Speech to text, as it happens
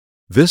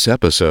This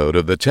episode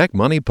of the Tech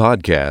Money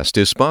Podcast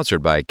is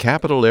sponsored by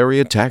Capital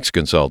Area Tax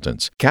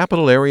Consultants.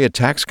 Capital Area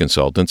Tax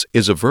Consultants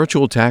is a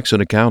virtual tax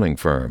and accounting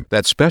firm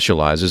that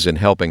specializes in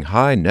helping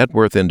high net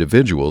worth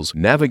individuals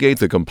navigate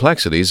the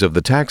complexities of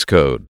the tax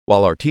code.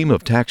 While our team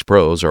of tax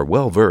pros are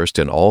well versed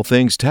in all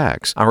things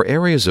tax, our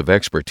areas of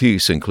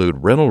expertise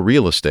include rental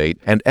real estate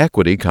and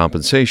equity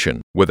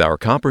compensation. With our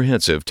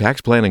comprehensive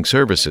tax planning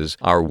services,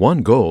 our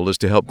one goal is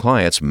to help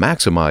clients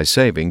maximize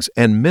savings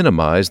and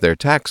minimize their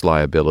tax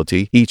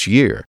liability each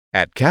year.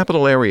 At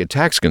Capital Area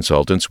Tax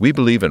Consultants, we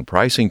believe in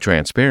pricing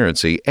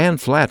transparency and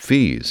flat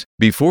fees.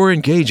 Before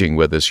engaging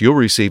with us, you'll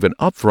receive an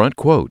upfront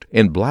quote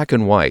in black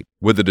and white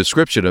with a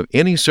description of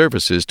any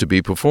services to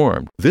be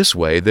performed. This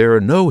way, there are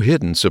no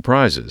hidden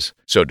surprises.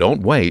 So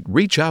don't wait.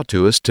 Reach out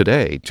to us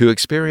today to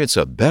experience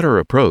a better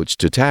approach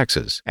to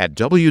taxes at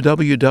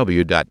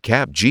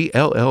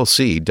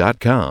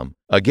www.capgllc.com.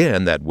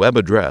 Again, that web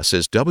address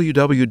is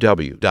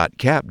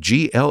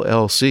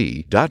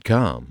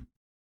www.capgllc.com.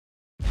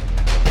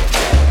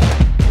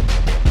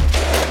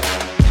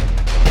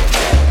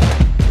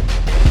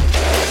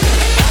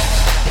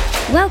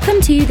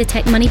 Welcome to the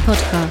Tech Money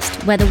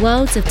Podcast, where the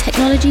worlds of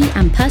technology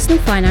and personal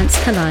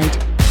finance collide.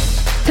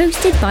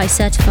 Hosted by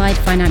certified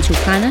financial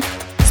planner,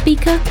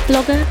 speaker,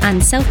 blogger,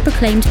 and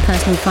self-proclaimed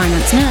personal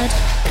finance nerd,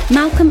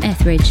 Malcolm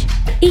Etheridge.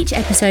 Each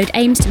episode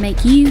aims to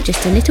make you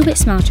just a little bit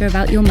smarter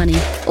about your money,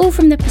 all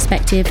from the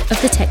perspective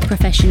of the tech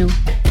professional.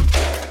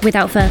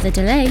 Without further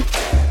delay,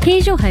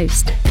 here's your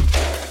host.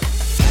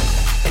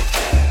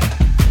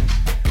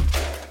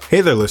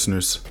 Hey there,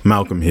 listeners.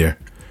 Malcolm here.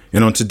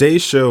 And on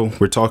today's show,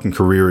 we're talking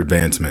career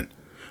advancement.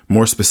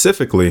 More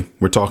specifically,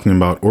 we're talking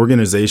about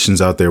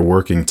organizations out there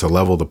working to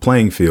level the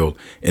playing field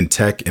in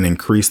tech and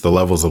increase the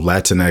levels of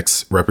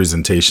Latinx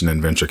representation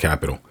in venture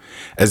capital.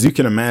 As you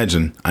can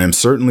imagine, I am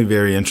certainly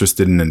very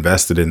interested and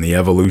invested in the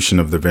evolution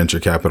of the venture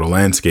capital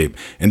landscape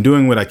and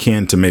doing what I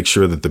can to make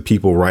sure that the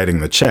people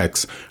writing the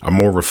checks are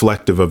more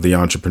reflective of the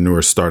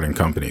entrepreneurs starting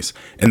companies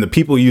and the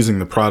people using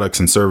the products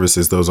and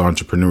services those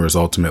entrepreneurs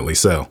ultimately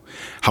sell.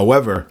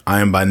 However,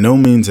 I am by no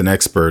means an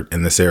expert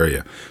in this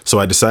area, so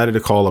I decided to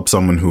call up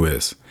someone who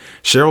is.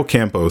 Cheryl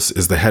Campos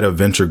is the head of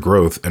venture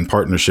growth and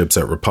partnerships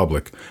at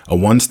Republic, a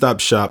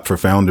one-stop shop for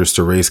founders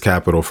to raise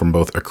capital from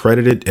both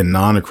accredited and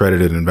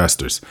non-accredited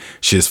investors.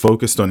 She is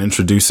focused on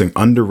introducing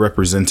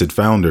underrepresented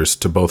founders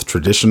to both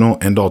traditional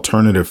and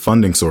alternative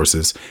funding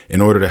sources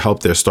in order to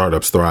help their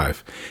startups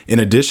thrive. In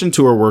addition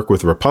to her work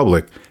with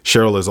Republic,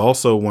 Cheryl is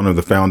also one of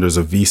the founders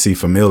of VC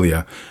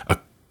Familia, a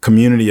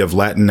community of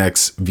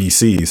Latinx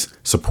VCs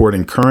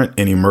supporting current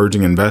and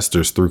emerging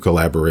investors through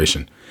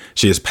collaboration.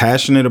 She is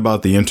passionate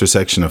about the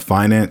intersection of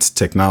finance,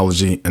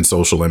 technology, and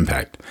social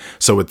impact.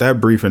 So with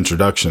that brief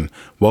introduction,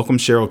 welcome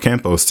Cheryl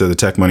Campos to the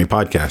Tech Money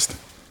Podcast.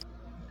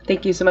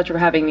 Thank you so much for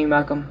having me,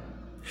 Malcolm.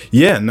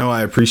 Yeah, no,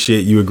 I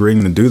appreciate you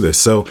agreeing to do this.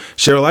 So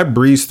Cheryl, I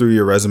breezed through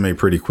your resume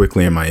pretty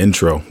quickly in my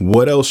intro.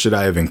 What else should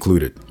I have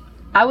included?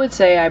 I would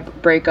say I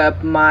break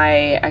up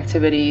my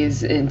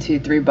activities into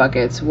three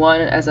buckets.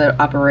 One, as an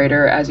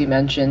operator, as you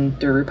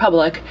mentioned, through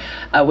Republic,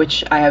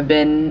 which I have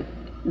been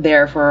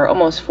there for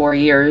almost 4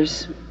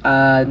 years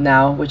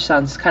now, which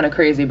sounds kind of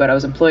crazy, but I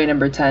was employee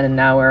number 10 and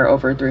now we're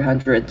over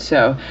 300.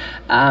 So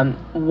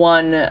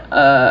one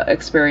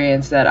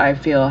experience that I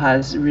feel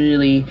has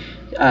really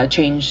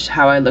changed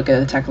how I look at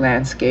the tech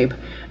landscape,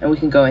 and we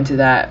can go into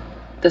that.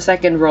 The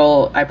second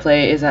role I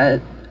play is a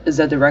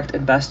direct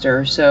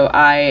investor. So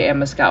I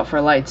am a scout for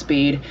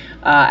Lightspeed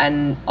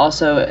and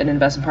also an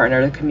investment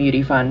partner at a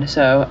community fund.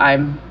 So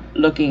I'm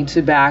looking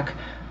to back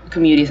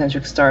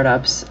community-centric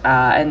startups,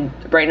 and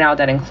right now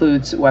that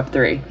includes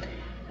Web3.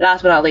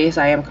 Last but not least,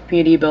 I am a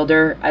community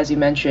builder, as you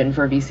mentioned,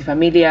 for VC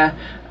Familia.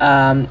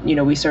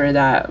 We started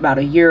that about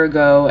a year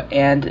ago,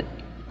 and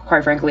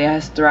quite frankly, it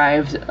has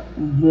thrived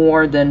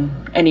more than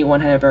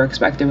anyone had ever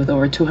expected, with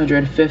over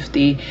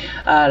 250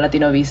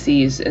 Latino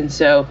VCs. And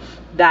so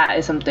that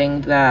is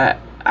something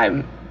that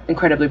I'm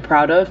incredibly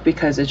proud of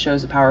because it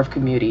shows the power of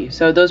community.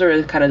 So those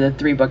are kind of the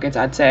three buckets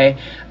I'd say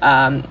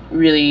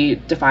really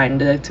define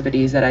the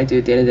activities that I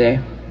do day to day.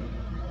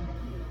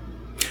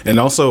 And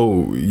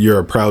also, you're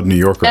a proud New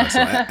Yorker.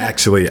 So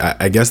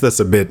I guess that's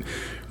a bit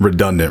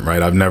redundant,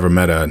 right? I've never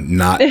met a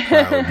not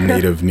proud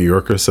native New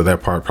Yorker, so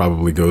that part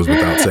probably goes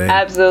without saying.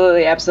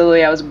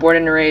 Absolutely. I was born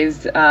and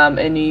raised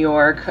in New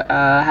York,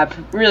 have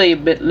really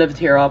lived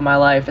here all my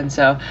life, and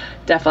so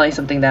definitely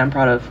something that I'm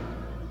proud of.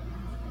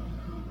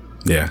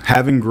 Yeah,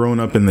 having grown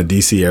up in the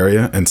DC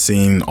area and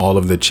seeing all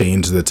of the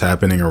change that's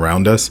happening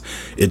around us,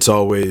 it's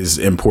always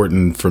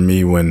important for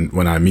me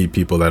when I meet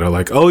people that are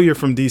like, "Oh, you're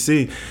from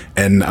DC,"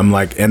 and I'm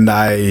like, "And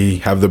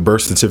I have the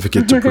birth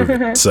certificate to prove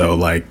it." So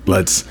like,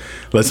 let's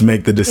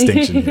make the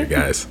distinction here,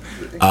 guys.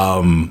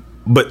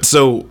 But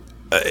so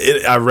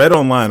I read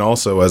online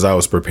also as I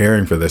was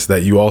preparing for this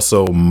that you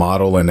also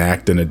model and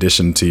act in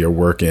addition to your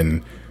work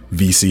in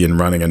VC and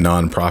running a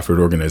nonprofit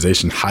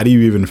organization. How do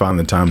you even find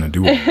the time to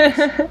do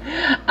it?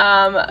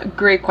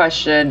 Great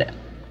question.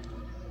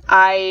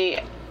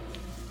 I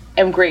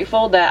am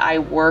grateful that I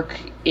work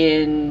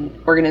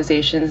in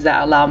organizations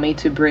that allow me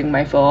to bring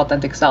my full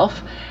authentic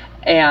self.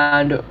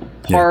 And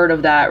part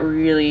of that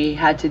really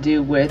had to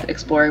do with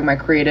exploring my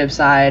creative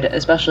side,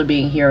 especially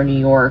being here in New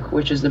York,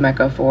 which is the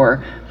mecca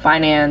for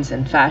finance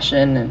and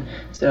fashion. And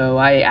so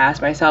I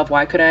asked myself,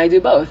 why couldn't I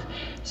do both?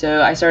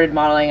 So I started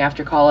modeling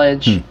after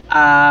college,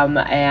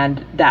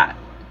 and that,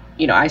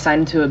 I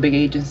signed into a big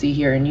agency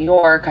here in New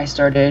York. I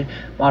started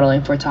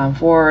modeling for Tom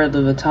Ford,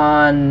 Louis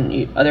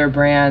Vuitton, other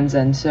brands.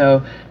 And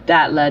so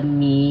that led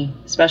me,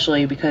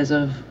 especially because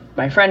of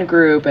my friend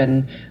group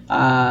and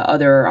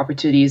other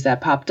opportunities that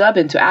popped up,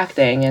 into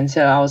acting. And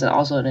so I was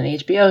also in an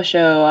HBO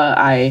show.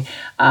 I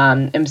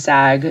am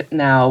SAG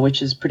now,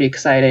 which is pretty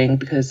exciting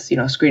because,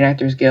 Screen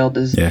Actors Guild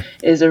is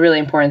a really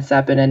important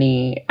step in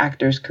any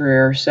actor's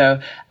career. So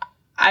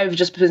I've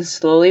just been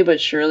slowly but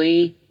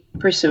surely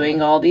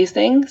pursuing all these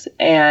things.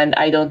 And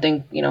I don't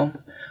think,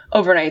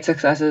 overnight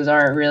successes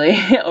aren't really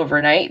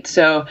overnight.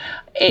 So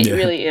it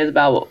really is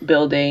about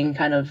building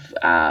kind of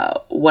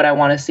what I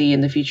want to see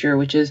in the future,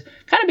 which is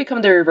kind of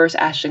become the reverse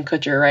Ashton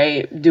Kutcher,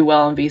 right? Do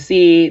well in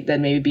VC,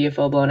 then maybe be a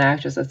full-blown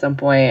actress at some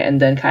point,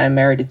 and then kind of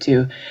marry the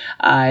two.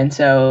 And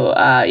so,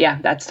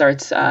 that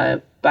starts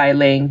by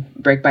laying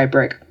brick by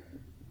brick.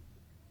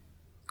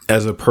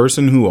 As a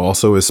person who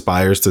also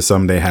aspires to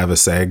someday have a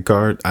SAG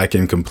card, I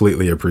can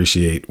completely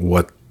appreciate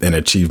what an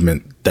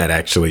achievement that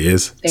actually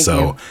is. Thank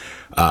you.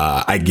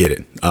 I get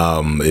it.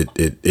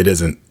 It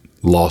isn't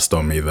lost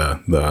on me,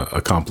 the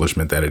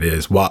accomplishment that it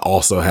is, while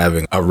also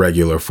having a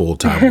regular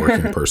full-time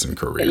working person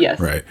career. Yes.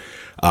 Right.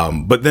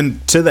 But then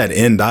to that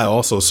end, I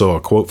also saw a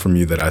quote from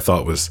you that I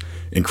thought was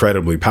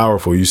incredibly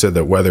powerful. You said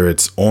that whether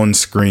it's on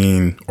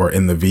screen or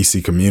in the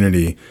VC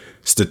community,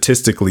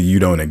 statistically, you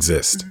don't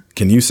exist.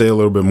 Can you say a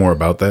little bit more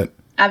about that?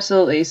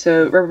 Absolutely.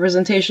 So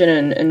representation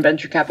in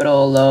venture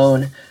capital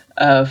alone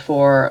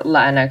for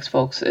Latinx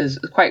folks is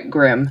quite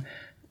grim,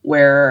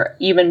 where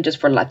even just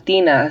for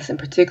Latinas in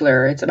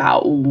particular, it's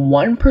about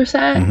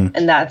 1%.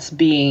 And that's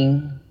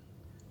being,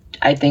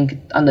 I think,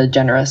 on the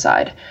generous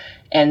side.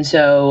 And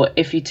so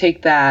if you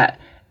take that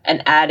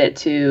and add it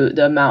to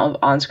the amount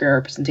of on-screen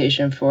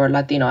representation for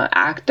Latino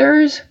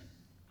actors,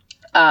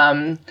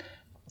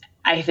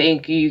 I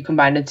think you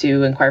combine the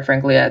two, and quite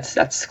frankly,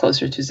 that's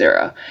closer to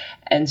zero.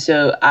 And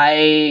so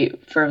I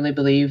firmly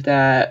believe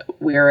that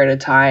we are at a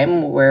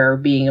time where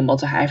being a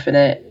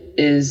multi-hyphenate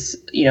is,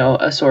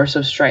 a source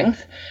of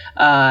strength.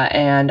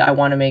 And I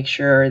want to make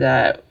sure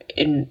that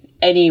in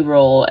any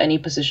role, any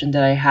position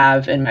that I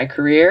have in my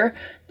career,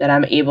 that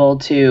I'm able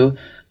to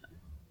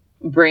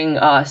bring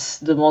us,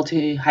 the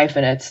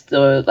multi-hyphenates,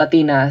 the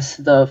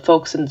Latinas, the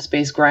folks in the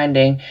space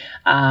grinding,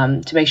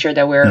 to make sure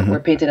that we're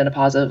painted in a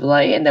positive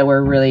light, and that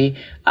we're really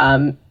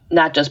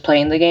not just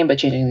playing the game, but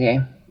changing the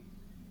game.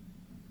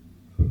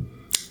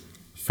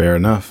 Fair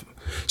enough.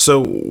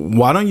 So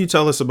why don't you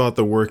tell us about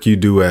the work you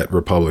do at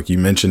Republic? You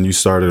mentioned you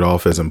started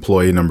off as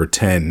employee number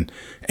 10,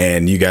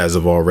 and you guys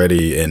have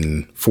already,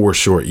 in 4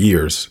 short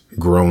years,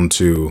 grown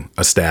to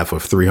a staff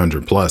of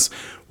 300 plus.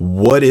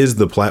 What is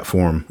the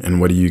platform,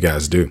 and what do you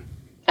guys do?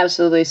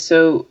 Absolutely.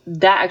 So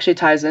that actually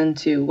ties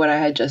into what I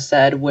had just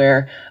said,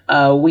 where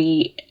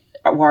we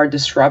are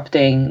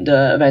disrupting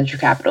the venture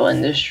capital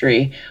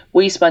industry.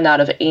 We spun out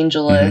of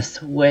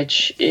AngelList,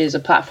 which is a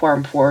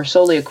platform for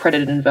solely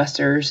accredited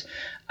investors.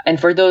 And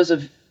for those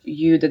of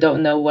you that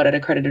don't know what an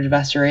accredited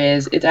investor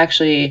is, it's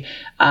actually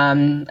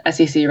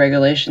SEC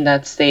regulation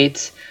that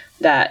states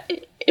that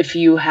if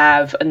you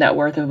have a net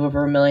worth of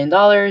over $1 million,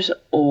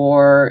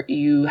 or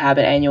you have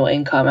an annual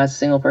income as a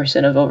single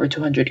person of over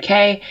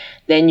 200K,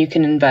 then you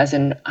can invest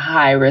in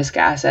high risk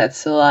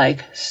assets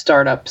like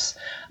startups,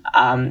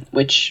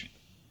 which,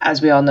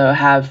 as we all know,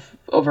 have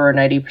over a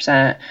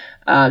 90%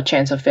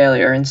 chance of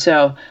failure. And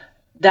so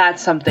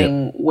that's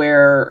something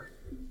where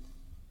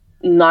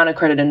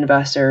non-accredited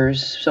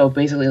investors, so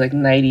basically like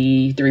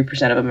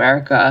 93% of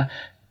America,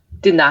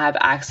 did not have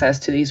access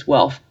to these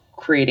wealth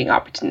creating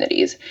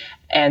opportunities.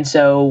 And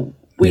so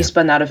we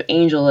spun out of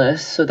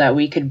AngelList so that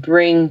we could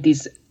bring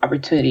these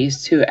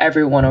opportunities to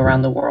everyone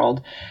around the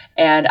world.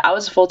 And I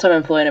was full-time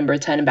employee number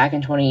 10 back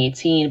in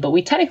 2018, but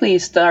we technically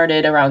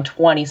started around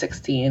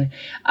 2016.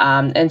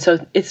 And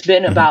so it's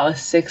been about a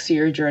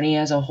 6-year journey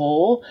as a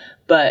whole,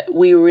 but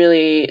we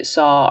really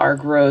saw our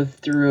growth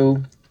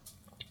through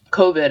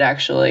COVID,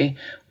 actually,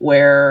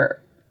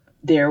 where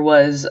there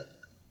was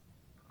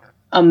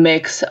a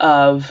mix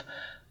of,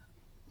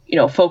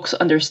 folks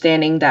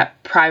understanding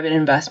that private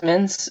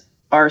investments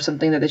are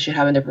something that they should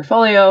have in their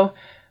portfolio.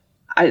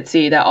 I'd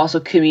say that also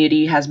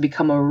community has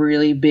become a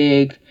really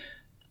big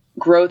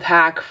growth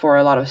hack for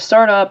a lot of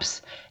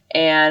startups.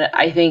 And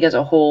I think as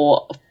a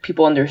whole,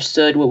 people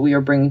understood what we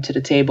were bringing to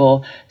the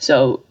table.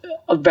 So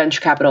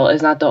venture capital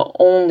is not the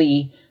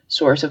only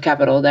source of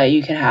capital that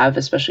you can have,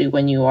 especially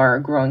when you are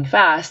growing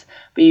fast.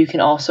 But you can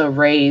also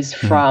raise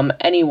from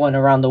anyone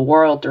around the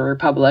world through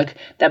Republic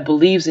that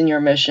believes in your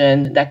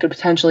mission, that could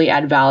potentially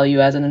add value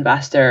as an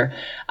investor.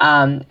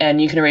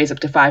 And you can raise up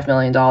to $5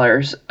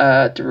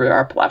 million through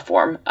our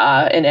platform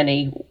in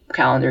any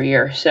calendar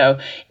year. So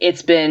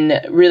it's been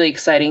really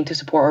exciting to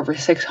support over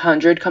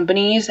 600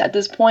 companies at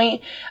this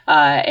point,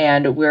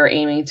 and we're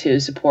aiming to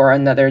support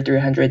another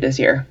 300 this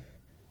year.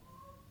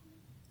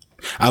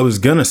 I was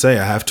going to say,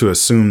 I have to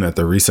assume that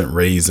the recent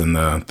raise in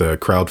the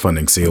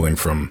crowdfunding ceiling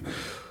from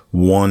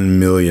 1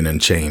 million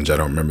and change, I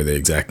don't remember the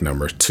exact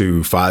number,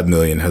 to 5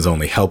 million has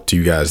only helped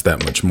you guys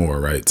that much more,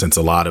 right? Since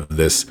a lot of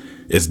this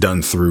is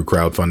done through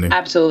crowdfunding.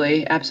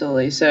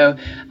 Absolutely. So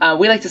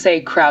we like to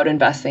say crowd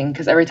investing,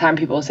 because every time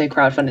people say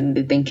crowdfunding,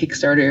 they think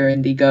Kickstarter or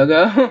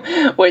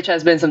Indiegogo, which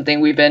has been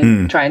something we've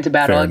been trying to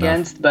battle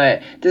against.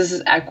 But this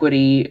is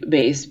equity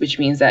based, which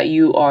means that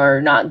you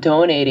are not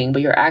donating,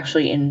 but you're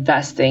actually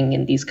investing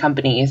in these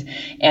companies.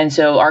 And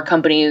so our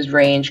companies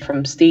range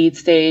from seed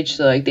stage,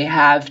 so like they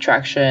have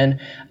traction,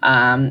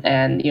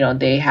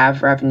 and they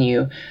have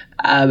revenue.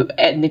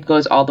 And it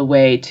goes all the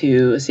way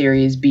to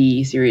Series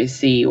B, Series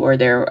C, where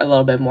they're a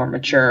little bit more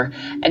mature.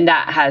 And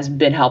that has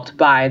been helped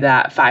by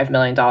that $5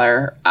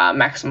 million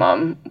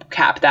maximum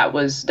cap that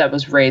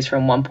was raised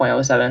from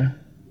 1.07.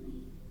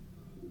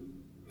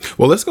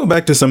 Well, let's go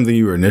back to something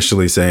you were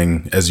initially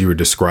saying as you were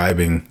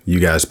describing you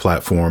guys'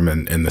 platform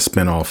and the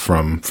spinoff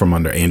from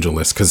under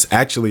AngelList, because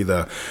actually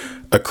the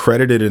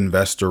accredited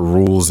investor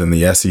rules and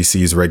the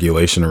SEC's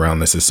regulation around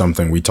this is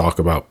something we talk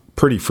about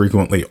pretty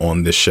frequently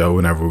on this show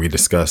whenever we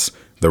discuss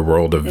the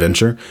world of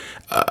venture.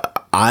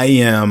 I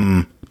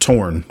am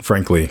torn,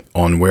 frankly,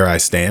 on where I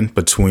stand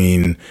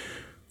between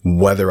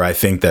whether I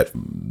think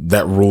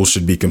that rule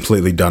should be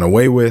completely done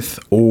away with,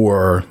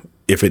 or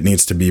if it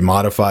needs to be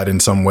modified in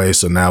some way.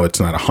 So now it's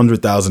not $100,000,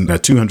 a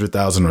 $200,000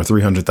 or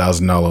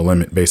 $300,000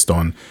 limit based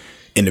on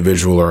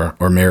individual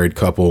or married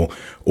couple,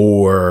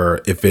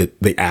 or if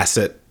the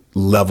asset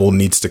level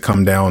needs to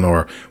come down,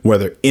 or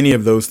whether any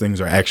of those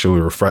things are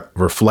actually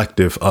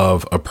reflective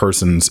of a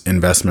person's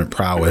investment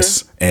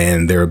prowess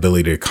and their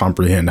ability to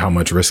comprehend how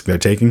much risk they're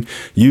taking.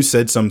 You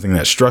said something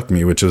that struck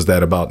me, which was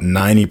that about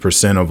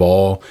 90% of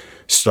all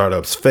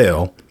startups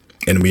fail.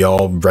 And we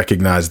all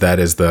recognize that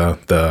as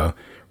the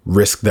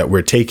risk that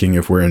we're taking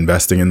if we're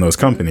investing in those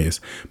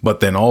companies. But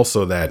then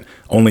also that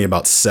only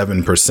about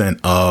 7%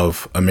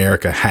 of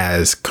America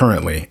has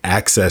currently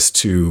access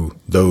to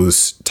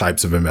those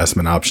types of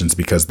investment options,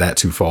 because that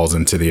too falls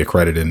into the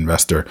accredited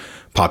investor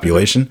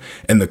population.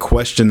 And the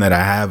question that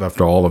I have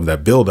after all of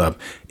that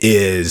buildup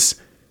is,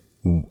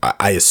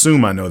 I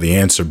assume I know the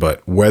answer,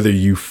 but whether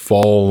you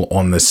fall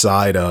on the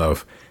side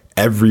of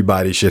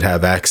everybody should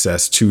have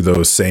access to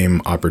those same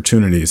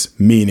opportunities,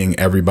 meaning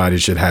everybody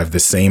should have the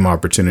same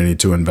opportunity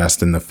to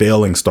invest in the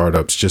failing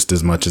startups just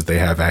as much as they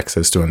have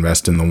access to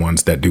invest in the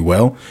ones that do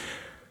well,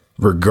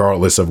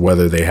 regardless of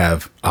whether they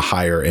have a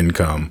higher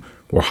income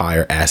or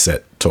higher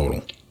asset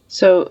total.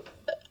 So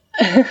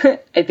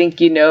I think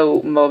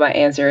what my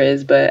answer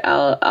is, but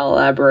I'll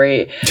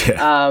elaborate.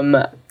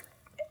 Yeah.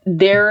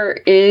 There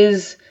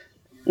is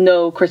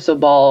no crystal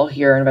ball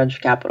here in venture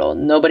capital.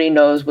 Nobody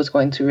knows what's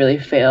going to really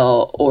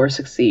fail or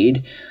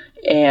succeed.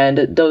 And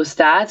those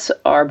stats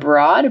are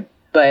broad,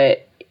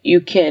 but you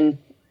can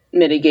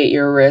mitigate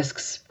your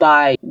risks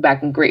by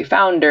backing great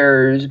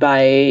founders,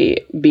 by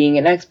being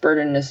an expert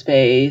in the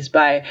space,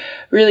 by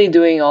really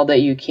doing all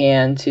that you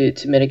can to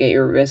mitigate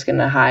your risk in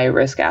a high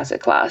risk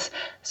asset class.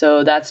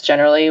 So that's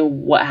generally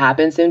what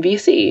happens in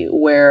VC,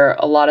 where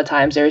a lot of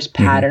times there's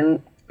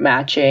pattern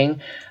matching.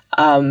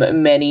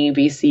 Many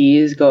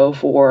VCs go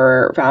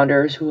for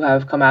founders who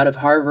have come out of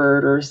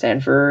Harvard or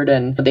Stanford,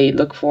 and they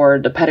look for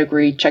the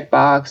pedigree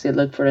checkbox, they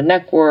look for the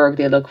network,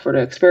 they look for the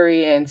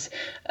experience.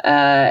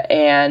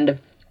 And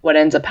what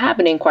ends up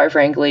happening, quite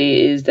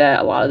frankly, is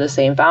that a lot of the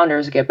same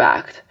founders get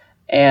backed.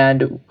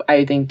 And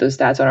I think the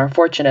stats are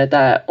unfortunate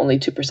that only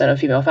 2% of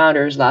female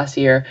founders last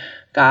year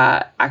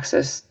got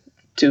access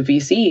to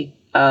VC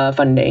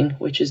funding,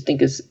 which I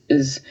think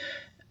is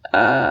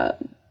at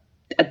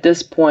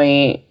this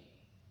point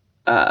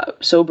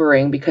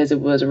sobering, because it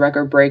was a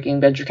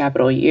record-breaking venture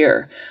capital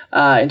year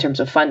in terms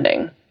of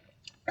funding.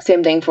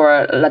 Same thing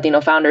for Latino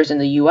founders in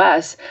the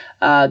U.S.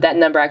 That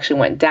number actually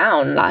went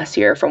down last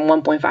year from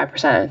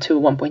 1.5% to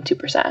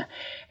 1.2%.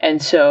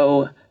 And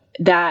so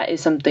that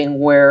is something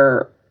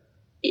where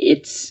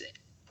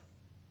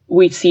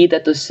we see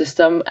that the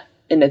system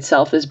in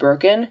itself is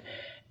broken,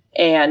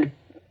 and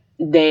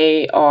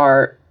they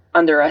are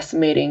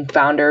underestimating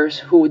founders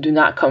who do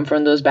not come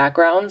from those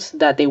backgrounds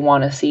that they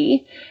want to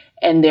see.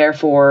 And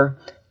therefore,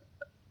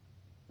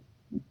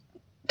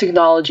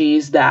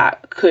 technologies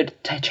that could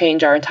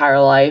change our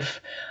entire life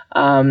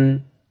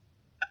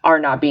are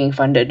not being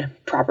funded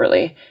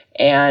properly.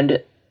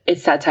 And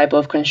it's that type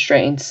of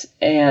constraints,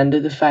 and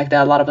the fact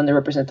that a lot of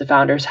underrepresented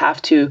founders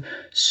have to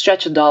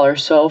stretch a dollar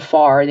so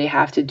far, they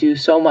have to do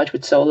so much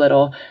with so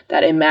little,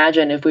 that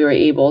imagine if we were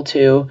able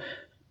to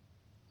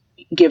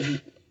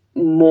give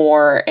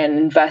more and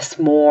invest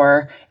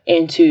more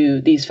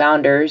into these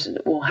founders,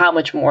 well, how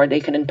much more they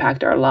can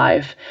impact our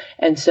life.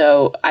 And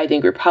so I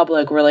think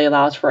Republic really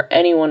allows for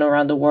anyone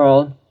around the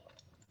world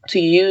to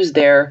use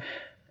their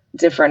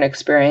different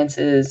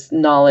experiences,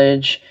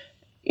 knowledge,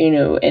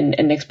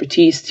 and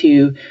expertise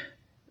to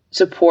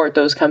support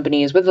those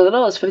companies with as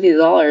little as $50,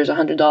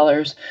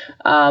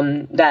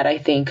 $100, that I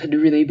think could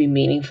really be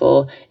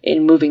meaningful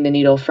in moving the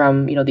needle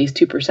from, these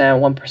 2%,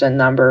 1%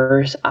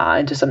 numbers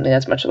into something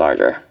that's much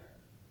larger.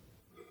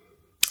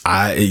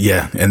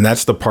 And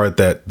that's the part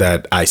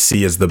that I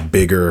see as the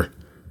bigger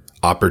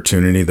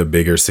opportunity, the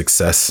bigger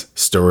success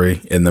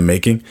story in the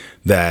making,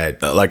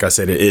 that, like I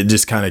said, it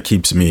just kind of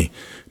keeps me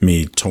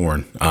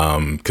torn.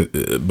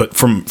 But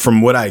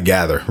from what I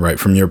gather, right,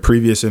 from your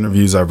previous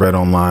interviews I've read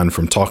online,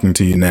 from talking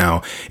to you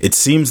now, it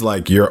seems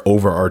like your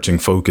overarching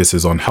focus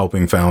is on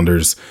helping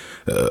founders,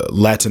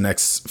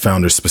 Latinx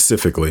founders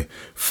specifically,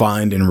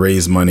 find and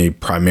raise money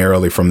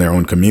primarily from their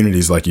own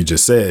communities, like you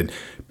just said,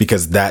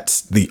 because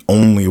that's the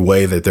only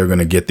way that they're going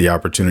to get the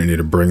opportunity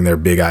to bring their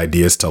big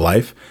ideas to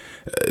life.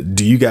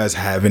 Do you guys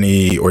have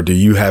any, or do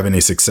you have any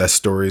success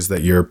stories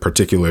that you're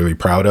particularly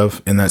proud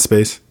of in that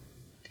space?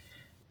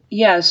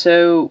 Yeah,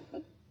 so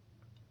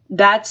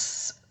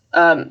that's,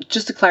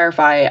 just to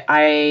clarify,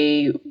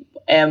 I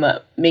am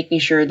making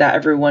sure that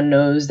everyone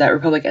knows that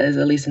Republic is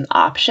at least an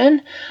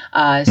option.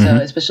 So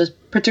especially,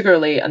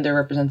 particularly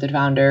underrepresented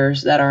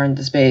founders that are in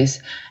the space.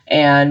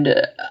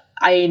 And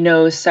I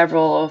know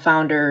several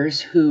founders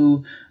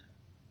who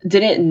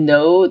didn't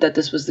know that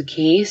this was the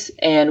case,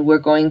 and we're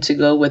going to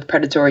go with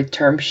predatory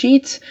term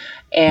sheets,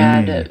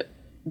 and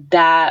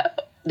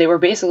that they were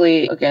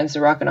basically against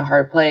a rock and a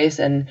hard place.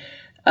 And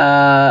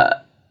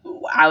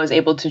I was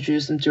able to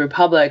introduce them to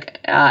Republic,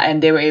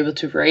 and they were able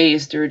to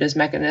raise through this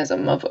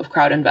mechanism of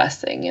crowd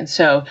investing. And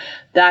so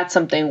that's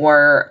something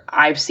where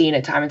I've seen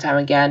it time and time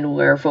again,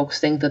 where folks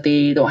think that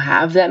they don't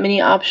have that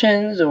many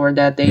options, or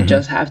that they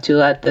just have to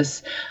let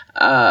this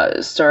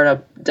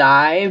startup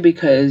die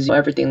because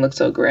everything looks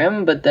so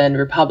grim. But then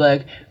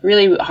Republic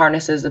really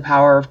harnesses the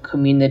power of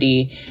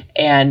community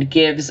and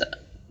gives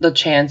the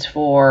chance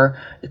for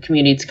the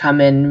community to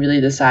come in and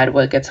really decide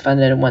what gets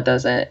funded and what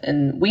doesn't.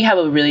 And we have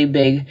a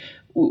really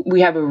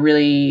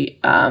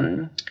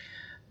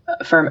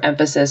firm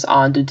emphasis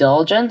on due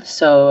diligence.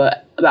 So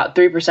about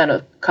 3%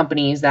 of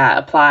companies that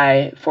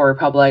apply for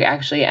Republic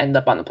actually end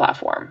up on the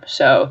platform.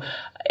 So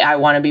I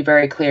want to be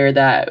very clear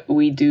that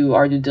we do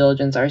our due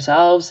diligence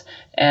ourselves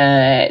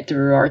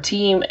through our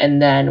team. And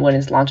then when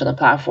it's launched on the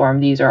platform,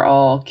 these are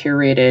all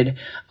curated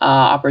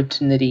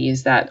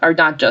opportunities that are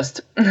not just,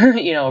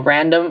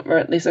 random or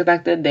at least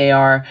affected. They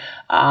are,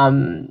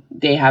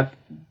 they have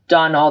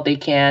done all they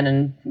can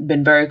and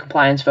been very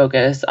compliance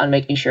focused on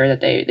making sure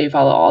that they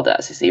follow all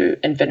the SEC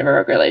and FINRA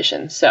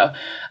regulations. So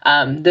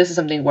this is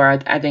something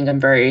where I think I'm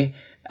very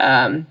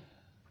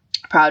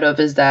proud of,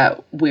 is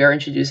that we are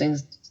introducing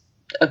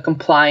a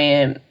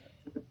compliant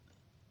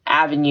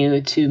avenue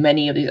to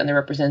many of these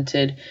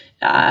underrepresented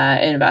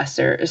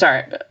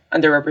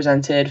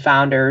underrepresented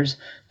founders,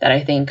 that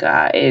I think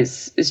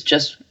is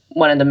just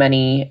one of the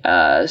many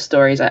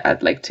stories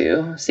I'd like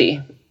to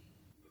see.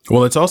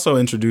 Well, it's also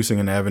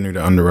introducing an avenue to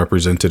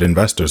underrepresented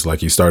investors,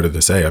 like you started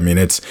to say. I mean,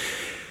 it's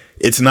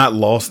not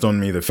lost on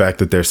me the fact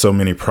that there's so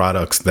many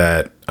products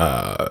that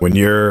when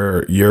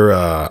you're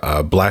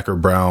a black or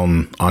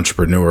brown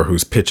entrepreneur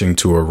who's pitching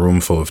to a room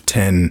full of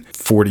 10,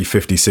 40,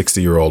 50,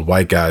 60-year-old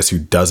white guys who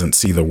doesn't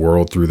see the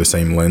world through the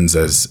same lens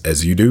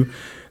as you do,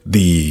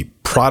 the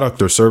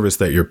product or service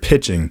that you're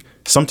pitching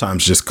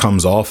sometimes just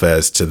comes off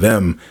as, to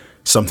them,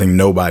 something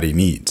nobody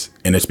needs.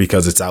 And it's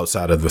because it's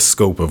outside of the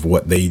scope of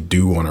what they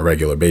do on a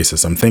regular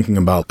basis. I'm thinking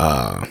about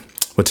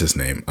what's his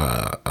name?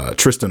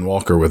 Tristan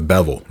Walker with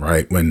Bevel,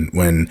 right?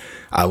 When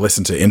I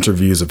listened to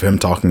interviews of him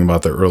talking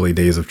about the early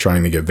days of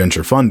trying to get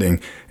venture funding,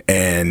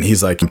 and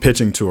he's like, I'm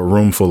pitching to a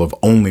room full of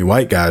only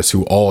white guys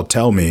who all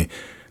tell me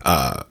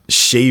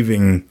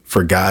shaving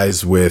for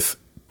guys with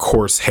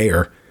coarse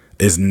hair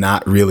is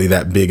not really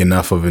that big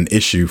enough of an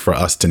issue for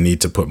us to need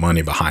to put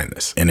money behind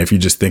this. And if you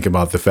just think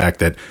about the fact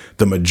that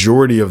the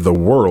majority of the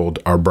world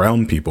are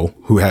brown people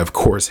who have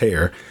coarse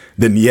hair,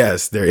 then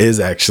yes, there is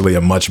actually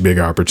a much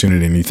bigger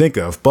opportunity than you think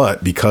of.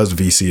 But because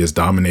VC is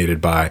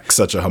dominated by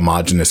such a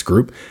homogenous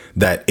group,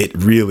 that it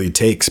really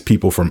takes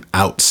people from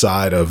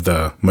outside of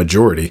the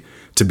majority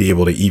to be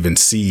able to even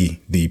see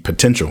the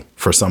potential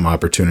for some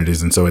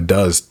opportunities. And so it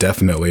does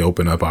definitely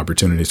open up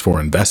opportunities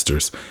for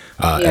investors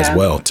as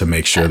well, to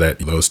make sure that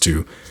those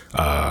two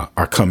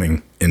are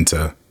coming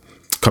into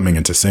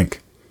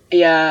sync.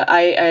 Yeah,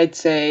 I'd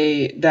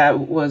say that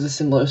was a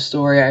similar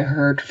story I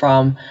heard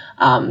from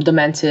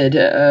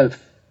Demented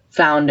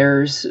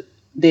founders.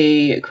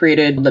 They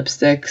created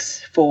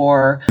lipsticks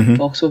for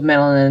folks with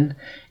melanin,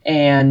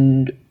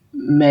 and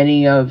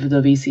many of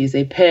the VCs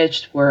they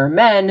pitched were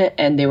men,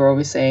 and they were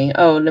always saying,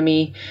 "Oh, let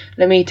me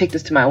take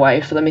this to my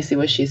wife. Let me see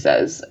what she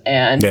says."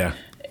 And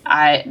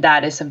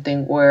that is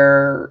something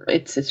where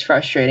it's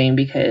frustrating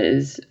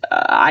because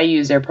I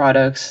use their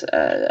products,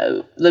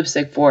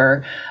 lipstick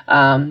for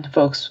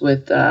folks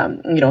with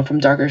from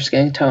darker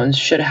skin tones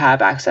should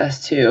have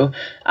access to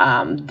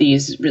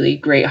these really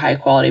great high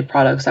quality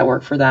products that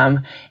work for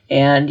them.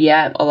 And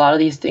yet a lot of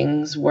these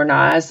things were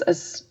not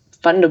as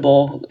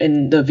fundable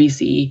in the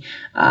VC,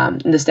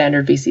 in the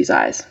standard VC's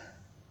eyes.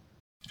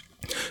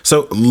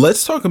 So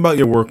let's talk about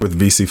your work with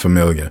VC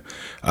Familia.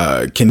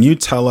 Can you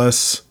tell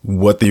us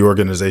what the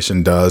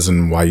organization does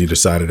and why you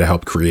decided to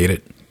help create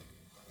it?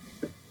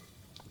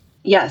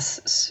 Yes.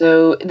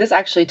 So this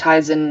actually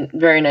ties in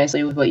very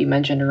nicely with what you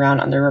mentioned around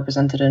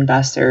underrepresented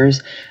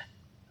investors.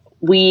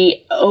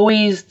 We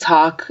always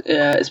talk,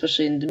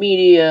 especially in the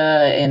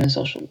media and in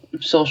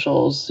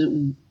socials,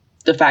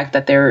 the fact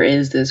that there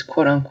is this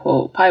quote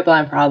unquote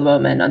pipeline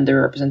problem and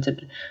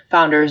underrepresented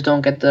founders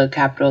don't get the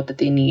capital that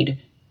they need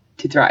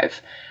to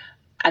thrive.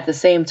 At the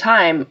same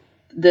time,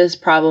 this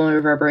problem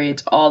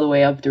reverberates all the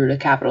way up through the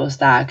capital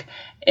stack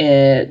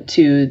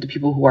to the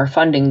people who are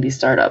funding these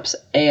startups.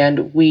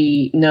 And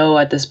we know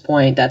at this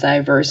point that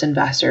diverse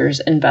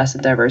investors invest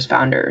in diverse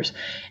founders.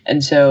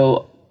 And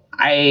so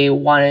I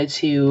wanted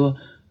to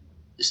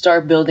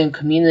start building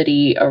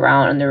community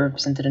around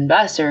underrepresented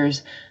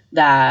investors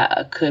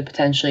that could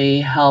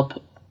potentially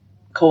help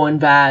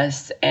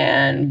co-invest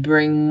and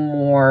bring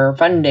more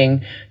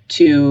funding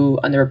to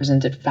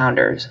underrepresented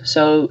founders.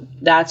 So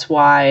that's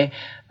why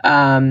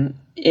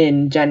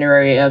in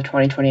January of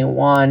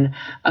 2021,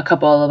 a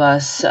couple of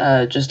us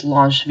just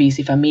launched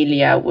VC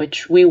Familia,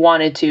 which we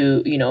wanted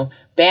to,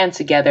 band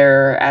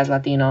together as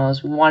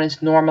Latinos. We wanted to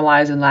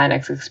normalize the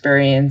Latinx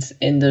experience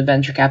in the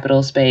venture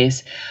capital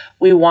space.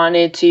 We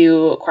wanted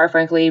to, quite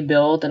frankly,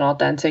 build an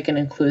authentic and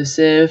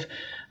inclusive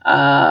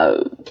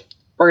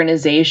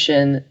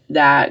organization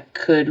that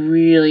could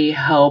really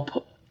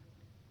help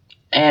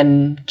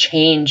and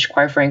change,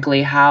 quite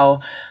frankly,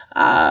 how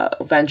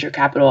venture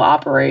capital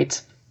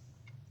operates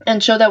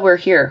and show that we're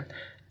here.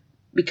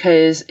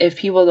 Because if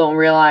people don't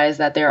realize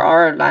that there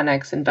are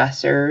Latinx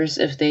investors,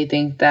 if they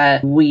think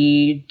that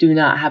we do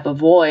not have a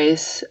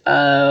voice,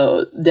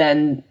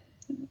 then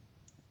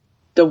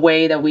the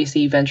way that we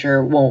see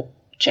venture won't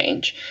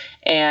change.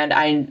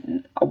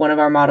 And one of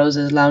our mottos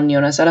is La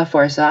Unión hace la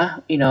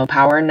fuerza,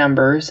 power in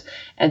numbers.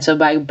 And so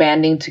by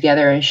banding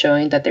together and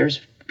showing that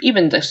there's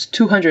even just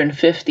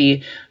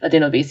 250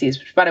 Latino VCs,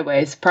 which, by the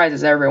way,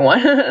 surprises everyone.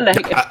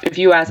 If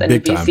you ask any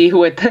VC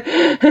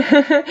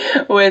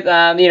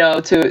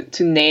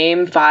to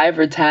name 5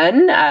 or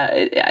 10,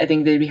 I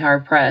think they'd be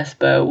hard pressed.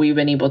 But we've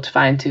been able to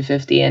find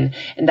 250, and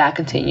that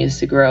continues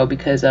to grow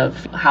because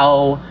of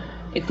how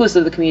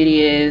inclusive the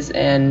community is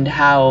and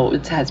how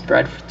it has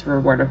spread through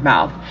word of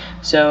mouth.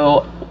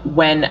 So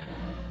when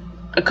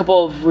a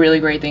couple of really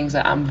great things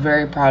that I'm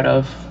very proud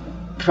of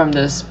from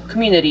this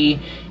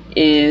community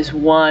is,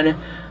 one,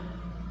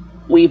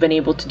 we've been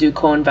able to do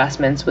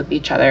co-investments with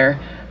each other.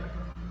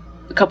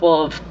 A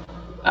couple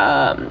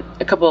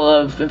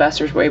of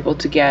investors were able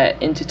to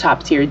get into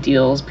top tier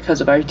deals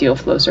because of our deal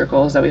flow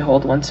circles that we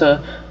hold once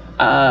a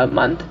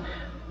month.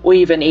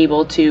 We've been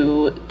able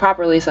to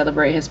properly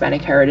celebrate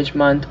Hispanic Heritage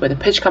Month with a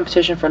pitch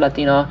competition for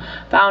Latino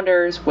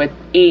founders, with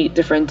 8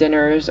 different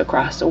dinners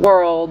across the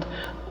world,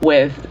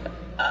 with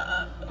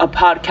a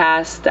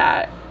podcast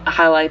that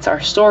highlights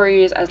our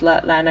stories as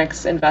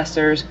Latinx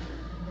investors,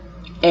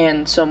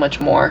 and so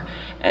much more.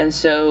 And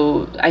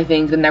so I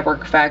think the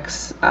network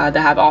effects that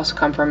have also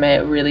come from it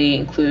really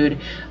include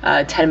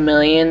 10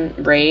 million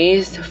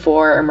raised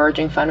for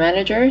emerging fund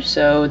managers.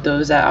 So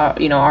those that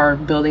are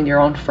building their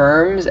own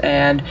firms.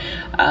 And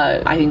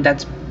I think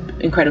that's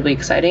incredibly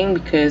exciting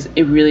because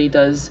it really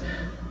does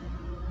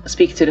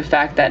speak to the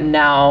fact that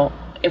now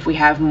if we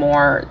have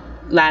more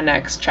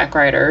Latinx check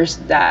writers,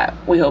 that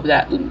we hope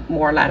that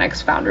more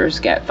Latinx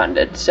founders get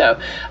funded. So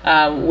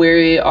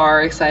we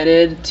are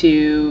excited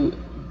to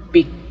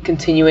be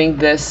continuing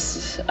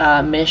this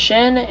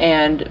mission,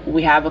 and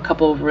we have a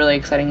couple of really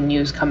exciting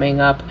news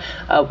coming up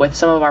with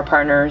some of our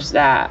partners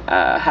that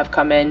have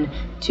come in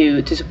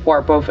to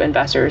support both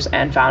investors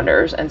and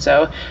founders. And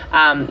so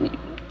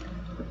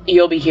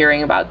you'll be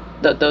hearing about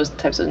those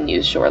types of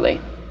news shortly.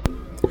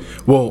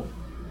 Well,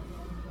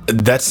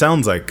 that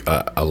sounds like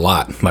a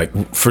lot,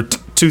 like for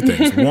two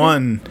things.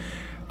 One,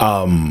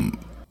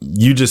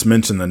 you just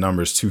mentioned the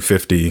numbers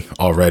 250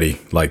 already.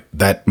 Like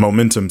that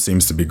momentum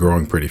seems to be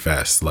growing pretty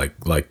fast. Like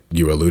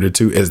you alluded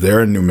to, is there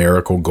a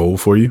numerical goal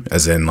for you,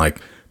 as in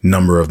like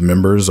number of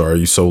members, or are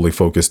you solely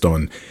focused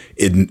on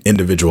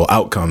individual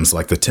outcomes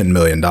like the $10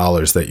 million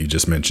that you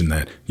just mentioned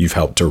that you've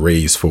helped to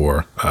raise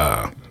for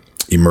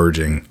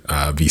emerging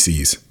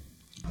VCs?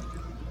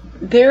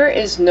 There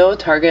is no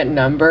target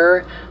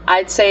number.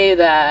 I'd say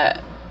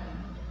that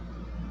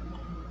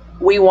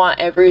we want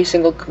every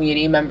single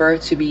community member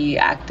to be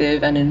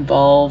active and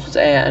involved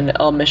and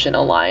mission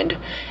aligned.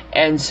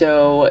 And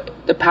so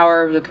the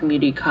power of the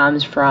community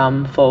comes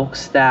from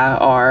folks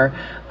that are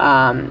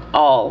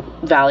all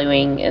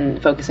valuing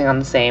and focusing on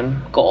the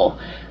same goal.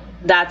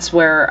 That's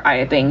where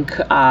I think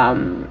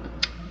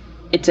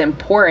it's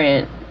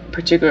important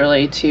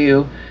particularly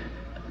to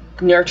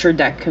nurture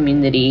that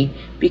community,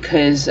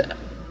 because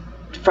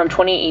from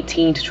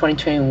 2018 to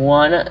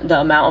 2021,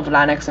 the amount of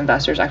Latinx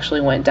investors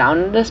actually went down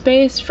in the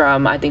space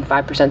from, I think,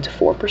 5% to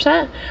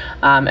 4%.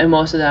 And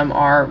most of them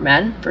are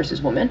men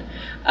versus women.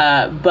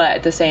 But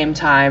at the same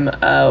time,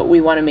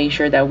 we want to make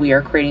sure that we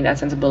are creating that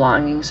sense of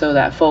belonging so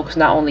that folks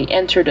not only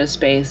enter the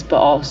space, but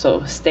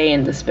also stay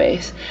in the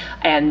space.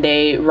 And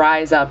they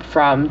rise up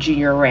from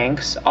junior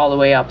ranks all the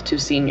way up to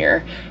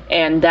senior.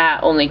 And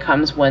that only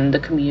comes when the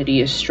community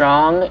is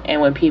strong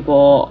and when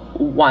people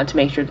want to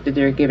make sure that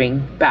they're giving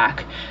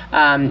back.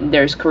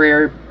 There's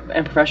career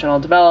and professional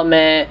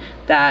development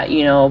that,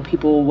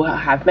 people will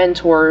have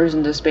mentors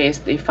in the space.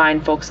 They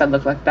find folks that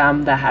look like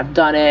them that have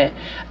done it.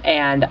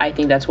 And I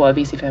think that's what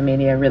VC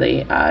Femmedia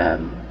really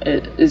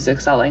is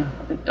excelling.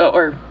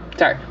 What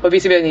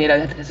VC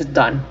Femmedia has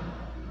done.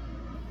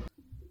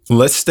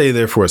 Let's stay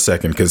there for a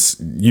second,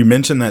 because you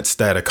mentioned that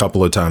stat a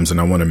couple of times,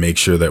 and I want to make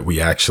sure that we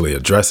actually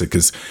address it,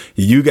 because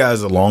you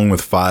guys, along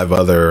with 5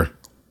 other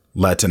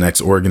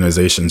Latinx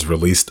organizations,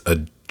 released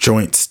a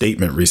joint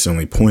statement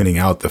recently pointing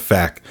out the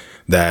fact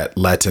that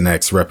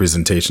Latinx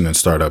representation in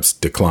startups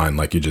declined,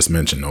 like you just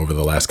mentioned, over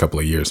the last couple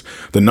of years.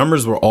 The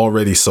numbers were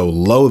already so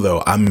low,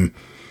 though. I'm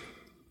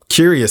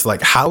curious,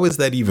 how is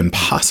that even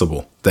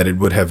possible that it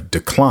would have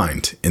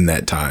declined in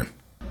that time?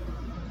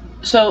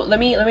 So let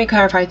me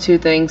clarify 2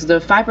 things. The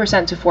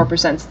 5% to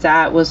 4%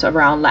 stat was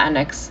around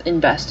Latinx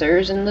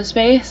investors in the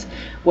space,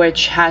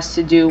 which has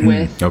to do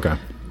with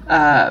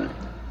the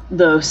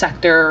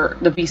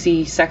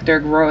VC sector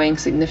growing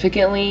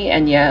significantly,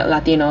 and yet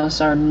Latinos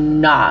are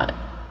not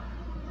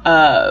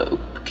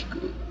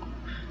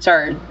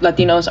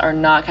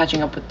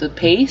catching up with the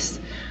pace,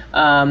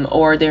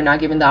 or they're not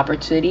given the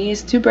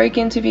opportunities to break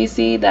into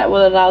VC that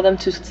will allow them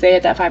to stay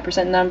at that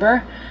 5%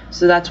 number.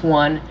 So that's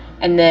one.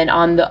 And then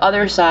on the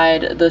other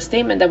side, the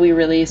statement that we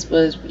released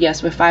was,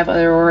 yes, with 5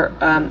 other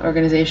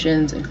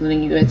organizations,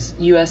 including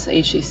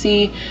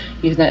USHCC,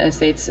 United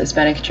States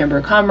Hispanic Chamber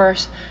of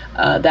Commerce,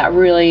 that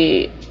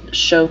really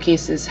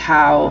showcases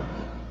how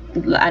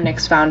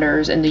Latinx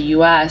founders in the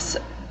U.S.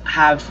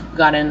 have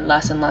gotten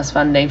less and less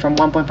funding, from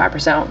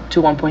 1.5%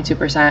 to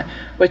 1.2%,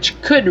 which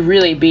could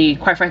really be,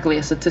 quite frankly,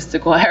 a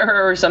statistical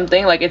error or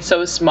something. It's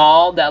so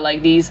small that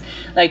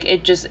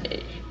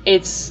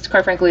it's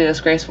quite frankly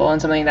disgraceful,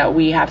 and something that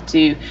we have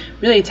to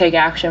really take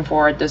action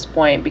for at this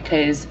point,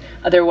 because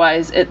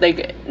otherwise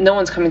no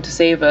one's coming to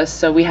save us.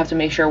 So we have to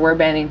make sure we're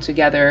banding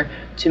together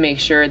to make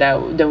sure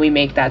that we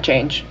make that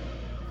change.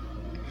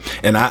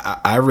 And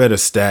I read a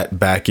stat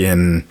back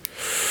in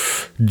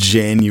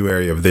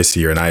January of this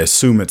year, and I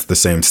assume it's the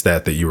same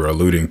stat that you were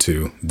alluding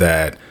to,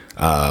 that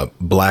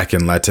Black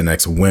and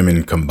Latinx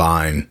women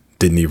combined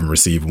didn't even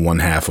receive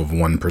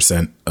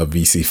 1/2% of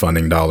VC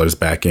funding dollars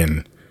back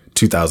in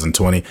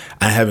 2020.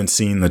 I haven't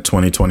seen the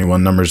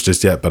 2021 numbers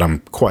just yet, but I'm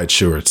quite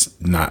sure it's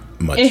not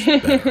much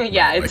better.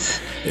 Yeah,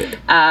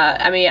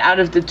 out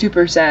of the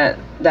 2%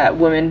 that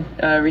women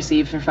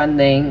receive for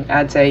funding,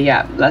 I'd say,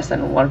 less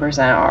than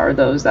 1% are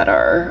those that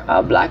are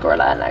Black or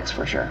Latinx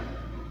for sure.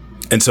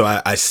 And so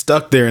I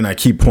stuck there, and I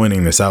keep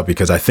pointing this out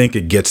because I think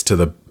it gets to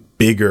the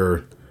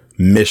bigger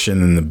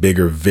mission and the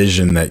bigger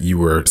vision that you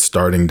were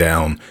starting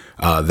down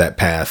that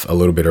path a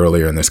little bit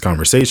earlier in this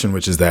conversation,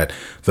 which is that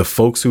the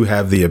folks who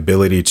have the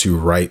ability to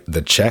write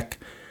the check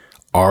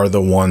are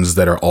the ones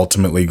that are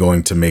ultimately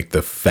going to make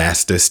the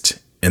fastest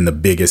and the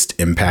biggest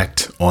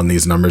impact on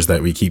these numbers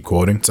that we keep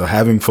quoting. So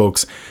having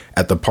folks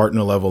at the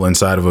partner level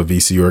inside of a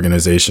VC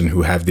organization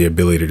who have the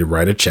ability to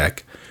write a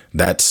check,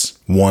 that's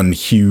one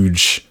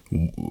huge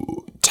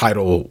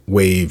tidal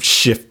wave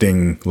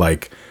shifting,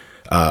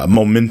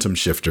 momentum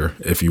shifter,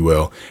 if you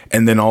will.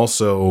 And then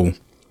also,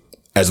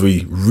 as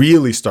we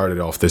really started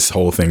off this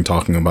whole thing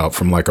talking about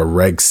from a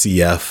Reg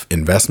CF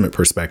investment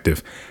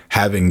perspective,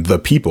 having the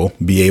people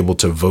be able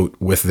to vote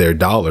with their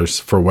dollars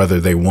for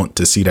whether they want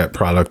to see that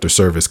product or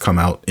service come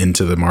out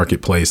into the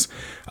marketplace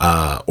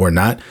or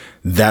not,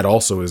 that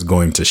also is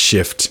going to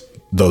shift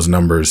those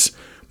numbers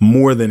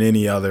more than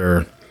any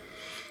other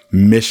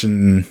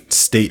mission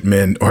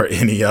statement or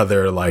any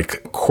other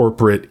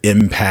corporate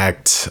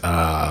impact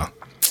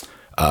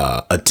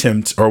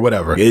attempt or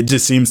whatever. It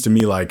just seems to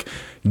me like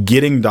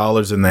getting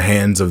dollars in the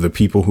hands of the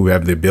people who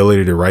have the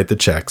ability to write the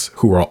checks,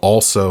 who are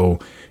also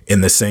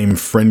in the same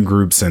friend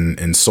groups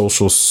and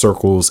social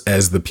circles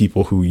as the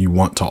people who you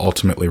want to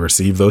ultimately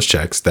receive those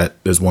checks. That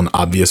is one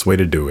obvious way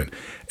to do it.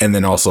 And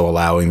then also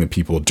allowing the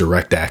people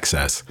direct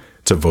access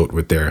to vote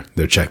with their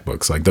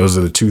checkbooks. Those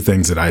are the 2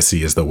 things that I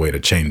see as the way to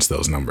change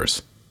those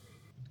numbers.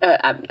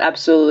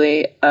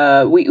 Absolutely.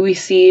 We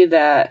see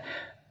that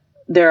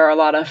there are a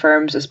lot of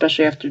firms,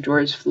 especially after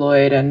George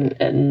Floyd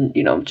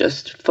and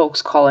just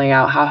folks calling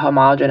out how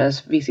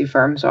homogenous VC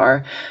firms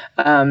are.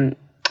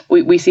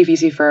 We see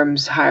VC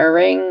firms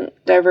hiring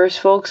diverse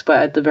folks, but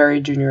at the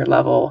very junior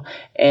level.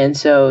 And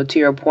so to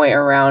your point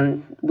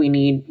around, we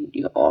need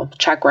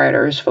check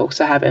writers, folks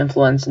that have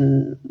influence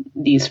in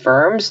these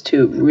firms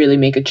to really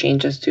make a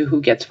change as to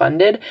who gets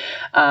funded.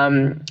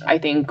 I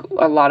think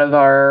a lot of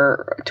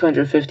our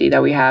 250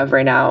 that we have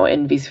right now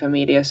in VC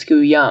Familia skew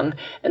young,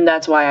 and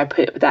that's why I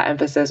put that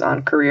emphasis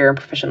on career and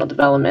professional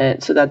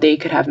development so that they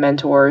could have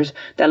mentors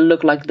that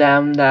look like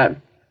them, that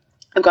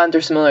have gone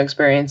through similar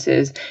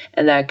experiences,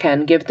 and that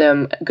can give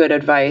them good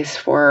advice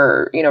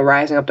for,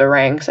 rising up the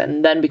ranks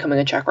and then becoming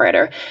a check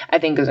writer. I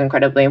think is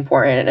incredibly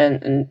important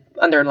and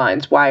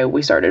underlines why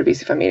we started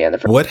VC Familia in the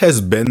first. What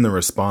has been the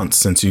response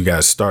since you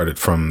guys started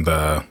from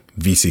the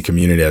VC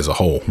community as a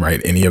whole,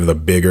 right? Any of the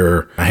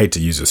bigger, I hate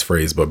to use this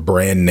phrase, but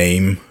brand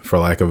name, for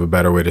lack of a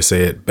better way to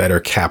say it, better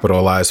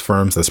capitalized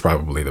firms, that's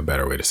probably the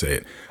better way to say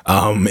it.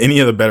 Any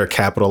of the better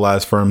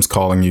capitalized firms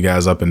calling you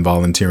guys up and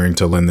volunteering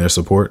to lend their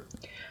support?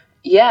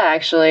 Yeah,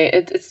 actually,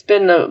 it's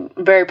been a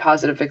very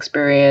positive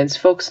experience.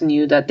 Folks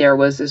knew that there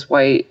was this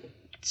white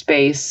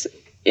space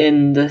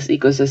in this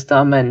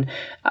ecosystem,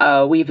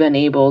 and we've been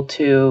able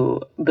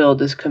to build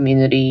this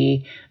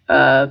community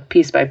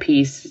piece by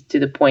piece to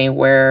the point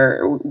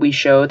where we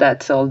show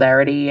that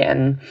solidarity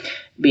and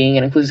being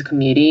an inclusive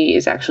community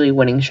is actually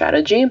winning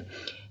strategy.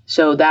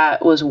 So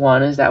that was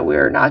one, is that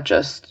we're not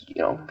just,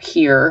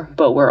 here,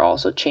 but we're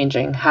also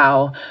changing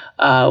how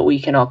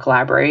we can all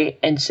collaborate.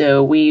 And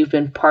so we've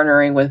been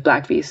partnering with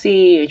Black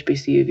VC,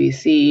 HBCU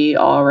VC,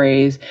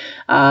 Allraise,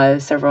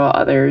 several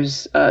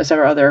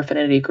other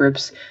affinity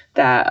groups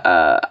that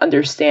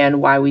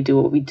understand why we do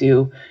what we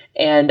do.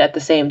 And at the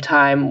same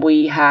time,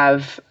 we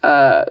have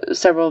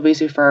several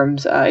VC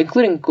firms,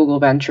 including Google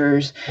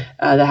Ventures,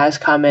 that has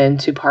come in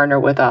to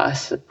partner with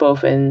us,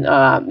 both in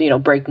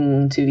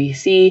breaking into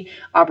VC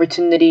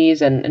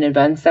opportunities and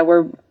events that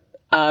we're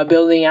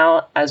building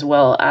out, as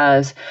well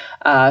as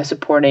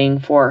supporting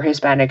for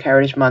Hispanic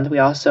Heritage Month. We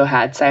also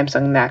had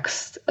Samsung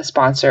Next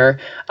sponsor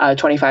a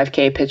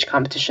 25K pitch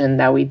competition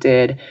that we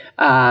did,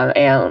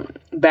 and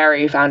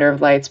Barry, founder of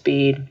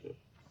Lightspeed,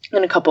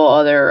 and a couple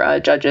other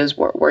judges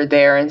were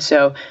there. And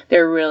so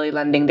they're really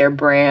lending their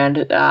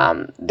brand,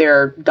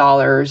 their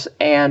dollars,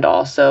 and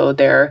also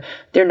their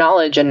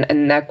knowledge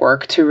and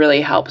network to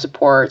really help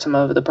support some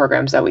of the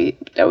programs that we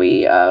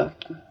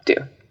do.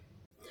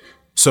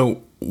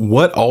 So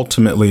what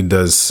ultimately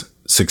does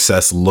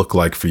success look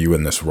like for you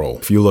in this role?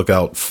 If you look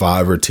out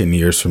 5 or 10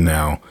 years from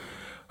now,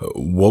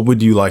 what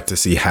would you like to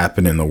see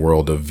happen in the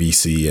world of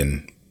VC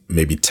and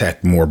maybe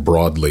tech more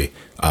broadly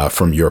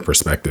from your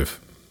perspective?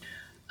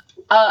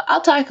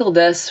 I'll tackle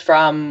this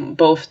from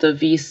both the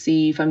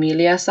VC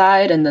Familia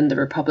side and then the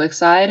Republic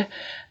side.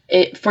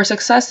 For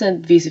success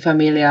in VC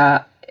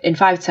Familia in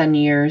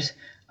 5-10 years,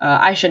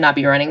 I should not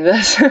be running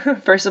this,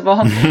 first of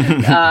all.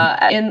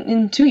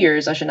 In 2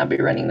 years, I should not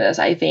be running this.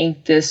 I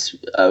think this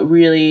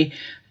really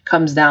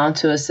comes down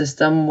to a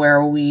system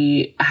where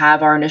we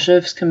have our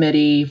initiatives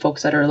committee,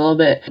 folks that are a little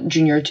bit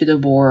junior to the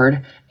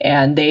board,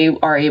 and they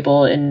are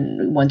able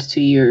in 1 to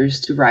 2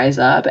 years to rise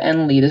up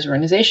and lead this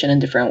organization in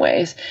different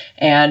ways.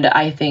 And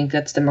I think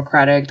that's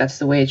democratic. That's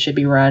the way it should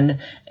be run.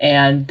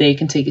 And they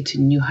can take it to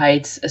new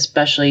heights,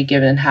 especially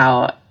given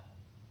how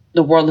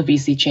the world of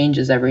VC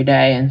changes every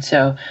day. And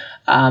so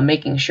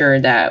making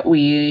sure that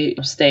we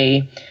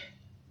stay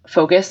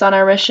focused on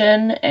our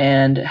mission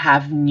and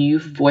have new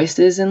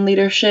voices in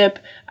leadership,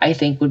 I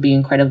think would be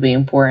incredibly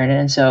important.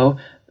 And so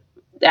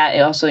that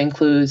also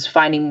includes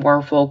finding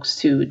more folks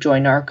to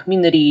join our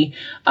community,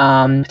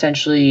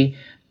 potentially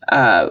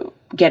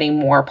getting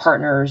more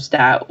partners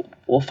that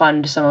will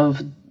fund some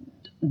of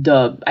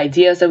the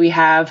ideas that we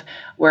have.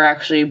 We're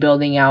actually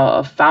building out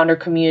a founder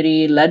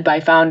community led by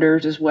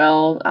founders as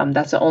well.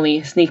 That's the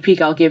only sneak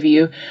peek I'll give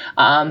you.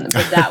 But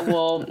that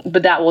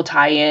will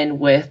tie in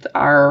with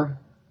our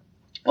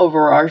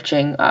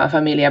overarching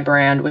Familia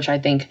brand, which I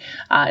think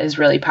is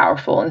really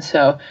powerful. And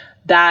so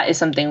that is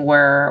something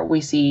where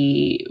we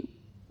see,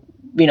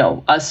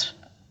 us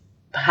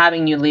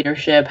having new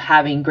leadership,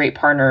 having great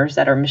partners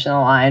that are mission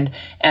aligned,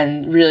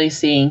 and really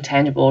seeing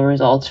tangible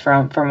results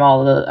from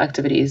all the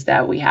activities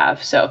that we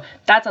have. So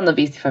that's on the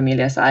VC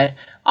Familia side.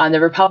 On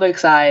the Republic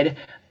side,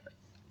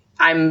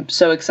 I'm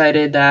so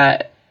excited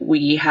that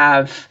we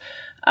have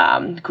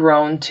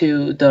grown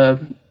to the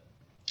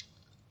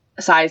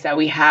size that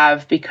we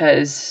have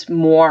because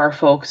more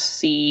folks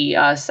see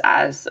us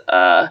as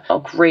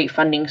a great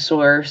funding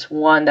source,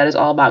 one that is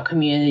all about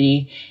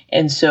community.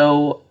 And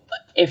so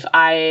if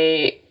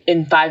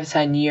in 5 to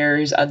 10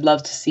 years, I'd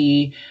love to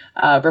see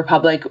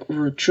Republic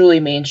truly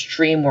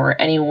mainstream,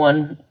 where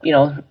anyone,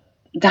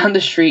 down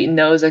the street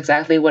knows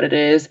exactly what it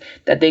is,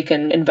 that they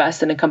can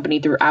invest in a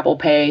company through Apple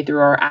Pay, through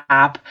our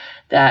app,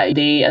 that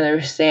they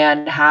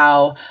understand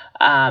how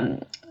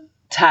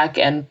tech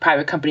and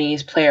private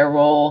companies play a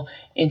role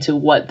into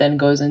what then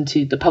goes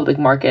into the public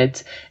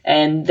markets,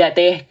 and that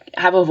they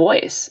have a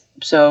voice.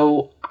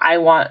 So I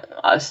want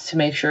us to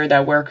make sure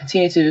that we're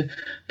continuing to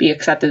be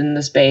accepted in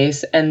the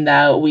space and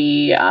that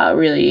we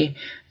really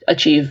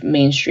achieve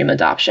mainstream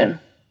adoption.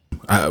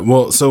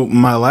 So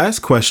my last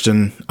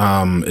question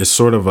is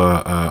sort of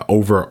a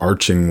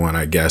overarching one,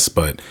 I guess,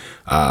 but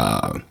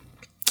a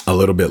a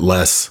little bit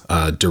less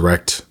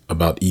direct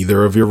about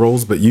either of your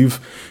roles, but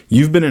you've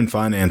been in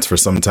finance for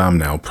some time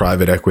now,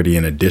 private equity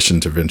in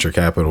addition to venture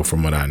capital,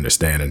 from what I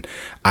understand. And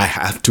I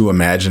have to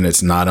imagine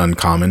it's not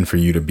uncommon for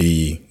you to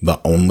be the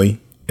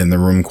only in the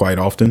room quite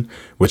often,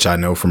 which I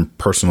know from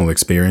personal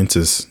experience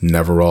is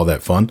never all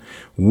that fun.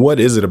 What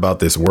is it about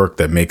this work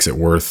that makes it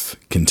worth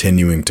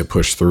continuing to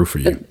push through for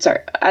you? Sorry,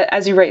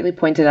 as you rightly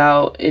pointed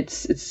out,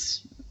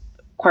 it's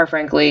quite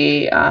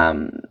frankly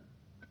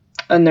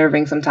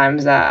unnerving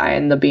sometimes that I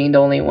end up being the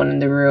only one in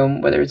the room,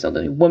 whether it's the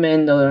only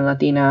woman, the only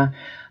Latina,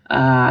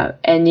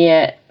 and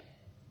yet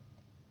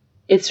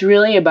it's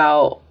really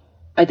about,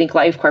 I think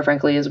life, quite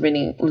frankly, is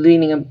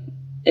leaning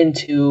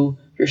into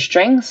your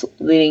strengths,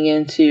 leaning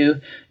into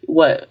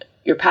what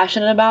you're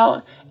passionate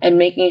about, and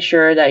making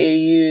sure that you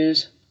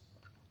use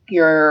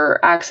your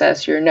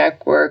access, your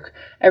network,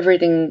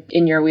 everything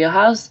in your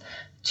wheelhouse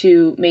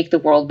to make the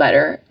world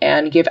better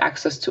and give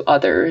access to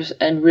others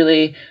and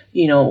really,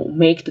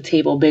 make the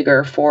table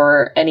bigger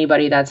for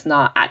anybody that's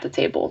not at the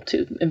table,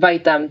 to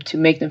invite them, to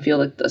make them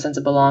feel a sense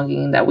of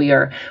belonging that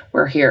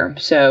we're here.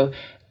 So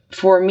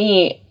for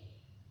me,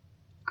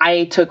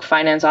 I took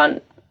finance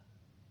on,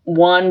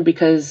 one,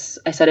 because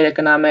I studied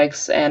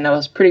economics and I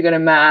was pretty good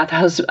at math.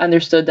 I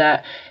understood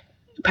that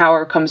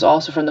power comes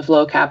also from the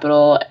flow of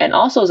capital, and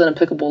also as an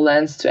applicable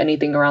lens to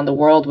anything around the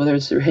world, whether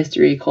it's through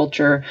history,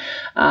 culture,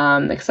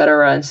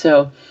 etc. And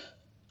so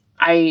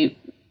I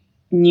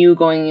knew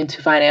going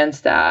into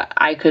finance that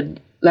I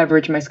could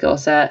leverage my skill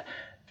set.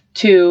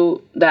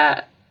 Two,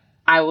 that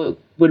I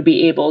would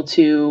be able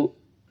to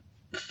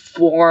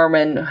form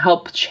and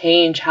help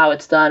change how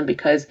it's done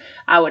because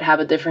I would have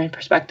a different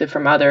perspective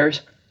from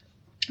others.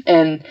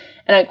 And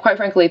quite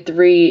frankly,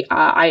 three,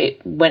 I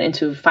went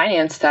into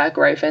finance tech,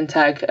 right,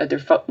 fintech at the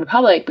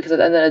Republic, because at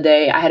the end of the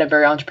day, I had a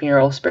very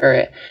entrepreneurial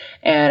spirit.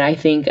 And I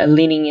think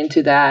living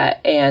into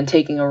that and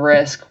taking a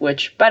risk,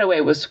 which, by the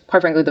way, was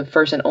quite frankly the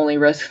first and only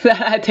risk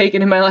that I had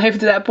taken in my life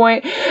to that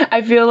point.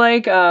 I feel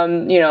like,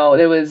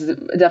 it was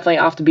definitely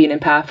off the beaten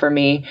path for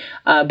me.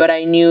 But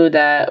I knew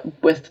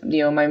that with,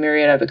 my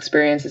myriad of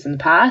experiences in the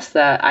past,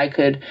 that I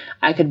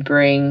could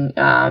bring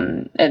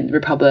and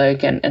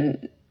Republic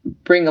and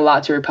bring a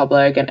lot to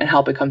Republic and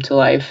help it come to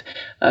life.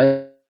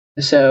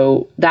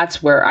 So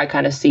that's where I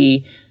kind of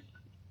see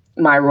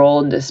my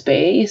role in this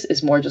space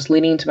is more just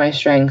leaning into my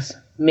strengths,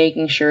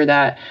 making sure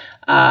that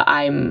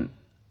I'm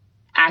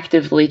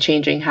actively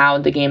changing how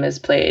the game is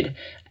played,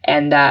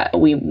 and that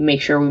we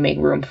make sure we make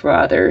room for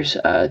others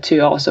to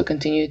also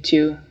continue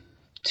to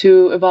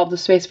evolve the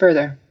space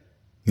further.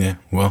 Yeah,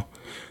 well,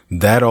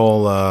 that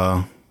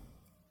all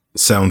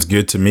sounds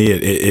good to me.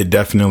 It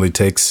definitely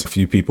takes a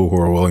few people who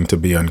are willing to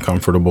be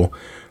uncomfortable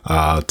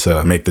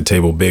to make the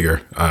table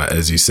bigger,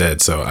 as you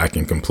said. So I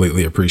can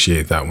completely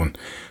appreciate that one.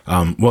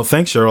 Well,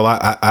 thanks, Cheryl.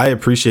 I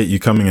appreciate you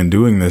coming and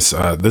doing this.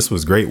 This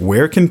was great.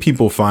 Where can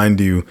people find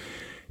you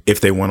if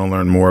they want to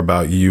learn more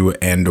about you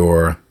and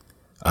or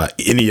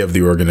any of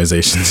the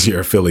organizations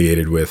you're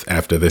affiliated with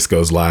after this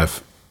goes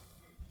live?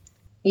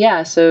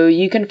 Yeah, so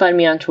you can find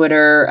me on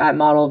Twitter at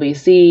Model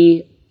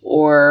VC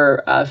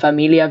or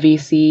Familia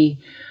VC.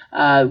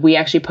 We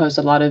actually post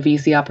a lot of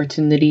VC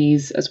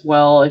opportunities as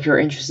well. If you're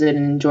interested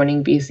in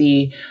joining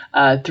VC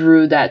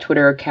through that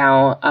Twitter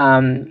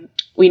account,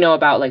 we know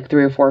about like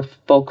 3 or 4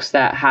 folks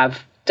that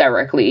have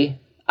directly,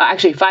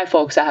 actually 5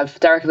 folks that have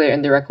directly or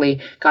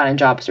indirectly gotten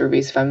jobs through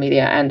VC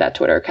Familia and that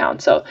Twitter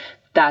account. So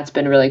that's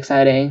been really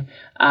exciting.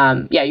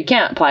 You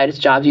can't apply to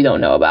jobs you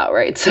don't know about,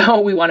 right? So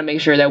we want to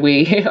make sure that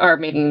we are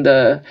making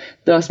the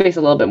space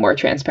a little bit more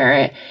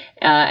transparent.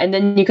 And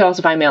then you can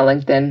also find me on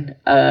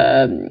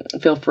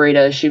LinkedIn. Feel free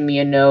to shoot me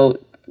a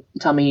note,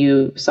 tell me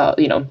you saw,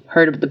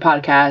 heard of the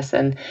podcast,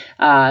 and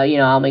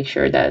I'll make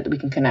sure that we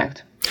can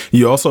connect.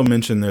 You also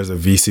mentioned there's a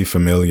VC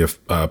Familia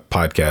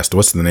podcast.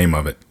 What's the name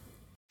of it?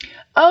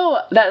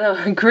 Oh,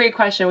 that's a great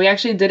question. We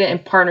actually did it in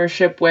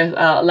partnership with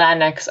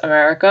Latinx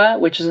America,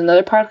 which is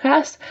another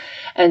podcast.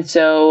 And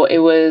so it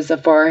was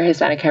for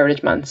Hispanic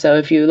Heritage Month. So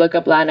if you look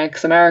up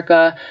Latinx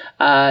America,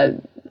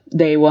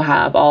 they will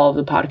have all of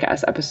the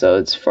podcast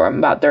episodes from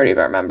about 30 of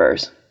our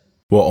members.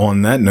 Well,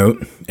 on that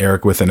note,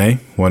 Eric with an A,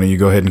 why don't you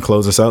go ahead and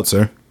close us out,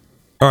 sir?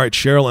 All right,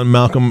 Cheryl and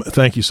Malcolm,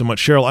 thank you so much.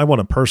 Cheryl, I want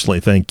to personally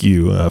thank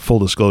you, full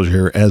disclosure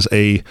here, as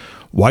a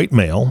white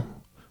male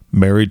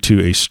married to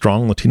a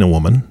strong Latina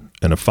woman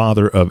and a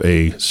father of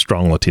a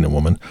strong Latina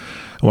woman.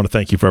 I want to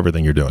thank you for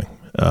everything you're doing.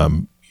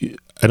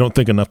 I don't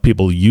think enough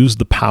people use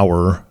the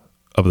power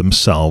of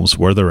themselves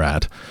where they're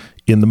at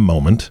in the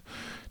moment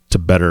to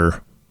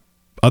better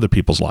other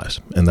people's lives.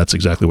 And that's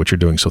exactly what you're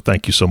doing. So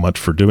thank you so much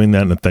for doing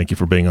that. And thank you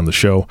for being on the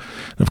show.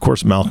 And of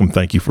course, Malcolm,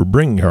 thank you for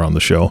bringing her on the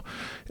show.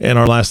 And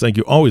our last thank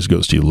you always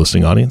goes to you,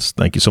 listening audience.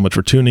 Thank you so much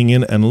for tuning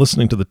in and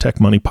listening to the Tech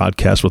Money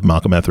Podcast with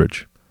Malcolm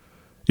Etheridge.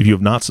 If you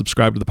have not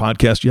subscribed to the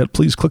podcast yet,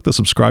 please click the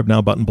subscribe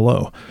now button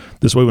below.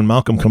 This way, when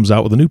Malcolm comes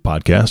out with a new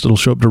podcast, it'll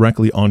show up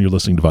directly on your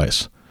listening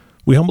device.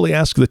 We humbly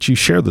ask that you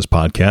share this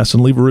podcast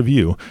and leave a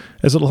review,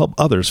 as it'll help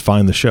others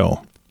find the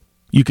show.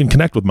 You can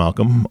connect with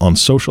Malcolm on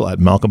social at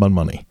Malcolm on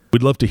Money.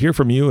 We'd love to hear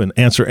from you and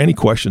answer any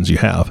questions you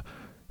have.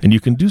 and you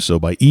can do so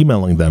by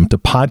emailing them to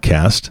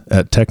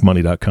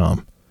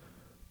podcast@techmoney.com.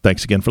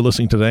 Thanks again for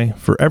listening today.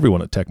 For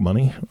everyone at Tech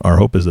Money, our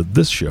hope is that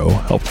this show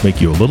helped make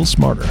you a little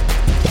smarter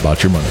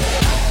about your money.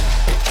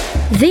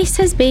 This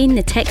has been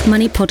the Tech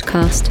Money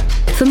Podcast.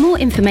 For more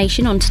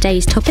information on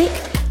today's topic,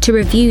 to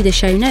review the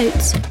show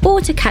notes, or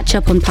to catch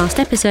up on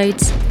past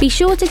episodes, be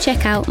sure to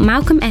check out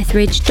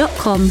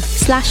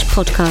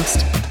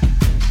malcolmetheridge.com/podcast.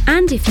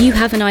 And if you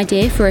have an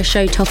idea for a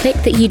show topic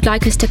that you'd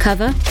like us to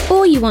cover,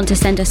 or you want to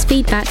send us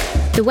feedback,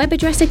 the web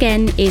address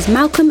again is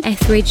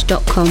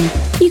malcolmetheridge.com.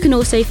 You can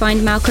also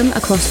find Malcolm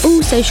across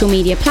all social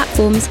media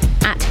platforms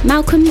at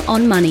Malcolm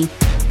on Money.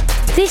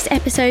 This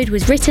episode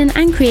was written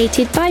and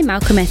created by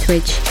Malcolm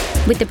Etheridge,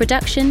 with the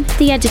production,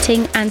 the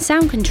editing and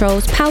sound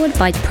controls powered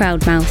by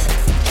Proudmouth.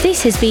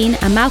 This has been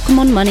a Malcolm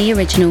on Money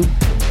original.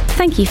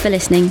 Thank you for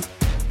listening.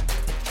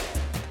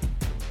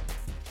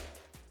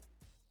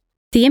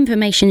 The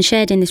information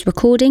shared in this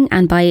recording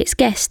and by its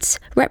guests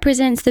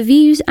represents the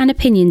views and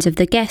opinions of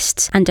the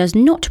guests and does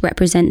not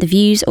represent the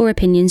views or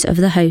opinions of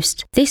the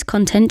host. This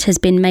content has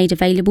been made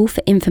available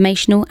for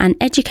informational and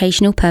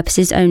educational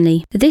purposes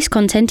only. This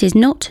content is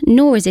not,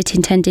 nor is it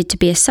intended to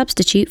be a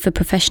substitute for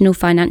professional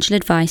financial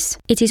advice.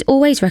 It is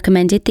always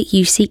recommended that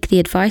you seek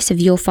the advice of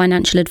your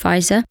financial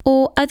advisor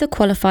or other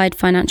qualified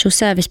financial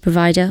service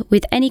provider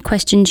with any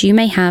questions you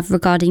may have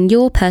regarding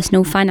your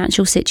personal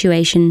financial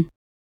situation.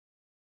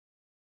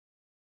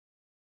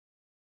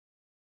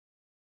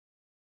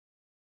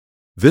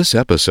 This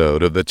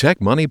episode of the Tech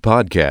Money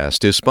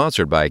Podcast is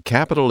sponsored by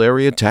Capital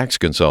Area Tax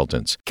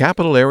Consultants.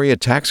 Capital Area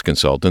Tax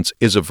Consultants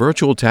is a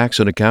virtual tax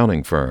and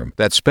accounting firm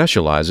that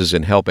specializes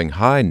in helping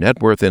high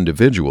net worth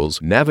individuals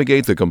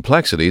navigate the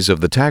complexities of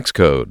the tax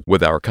code.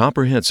 With our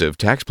comprehensive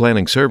tax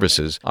planning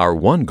services, our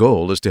one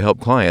goal is to help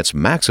clients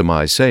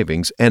maximize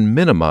savings and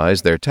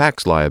minimize their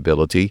tax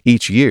liability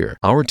each year.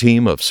 Our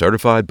team of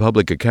certified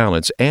public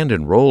accountants and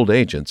enrolled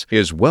agents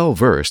is well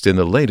versed in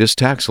the latest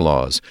tax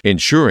laws,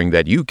 ensuring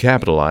that you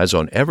capitalize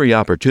on every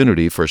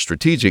opportunity for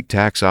strategic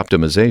tax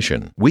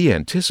optimization. We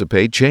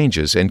anticipate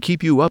changes and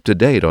keep you up to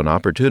date on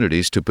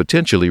opportunities to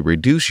potentially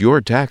reduce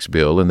your tax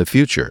bill in the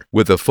future.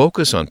 With a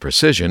focus on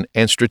precision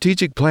and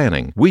strategic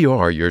planning, we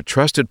are your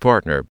trusted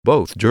partner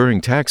both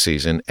during tax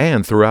season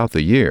and throughout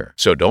the year.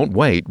 So don't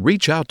wait.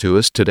 Reach out to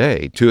us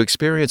today to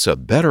experience a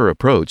better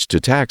approach to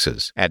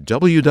taxes at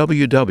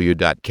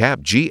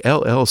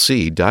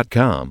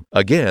www.capgllc.com.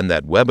 Again,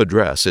 that web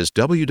address is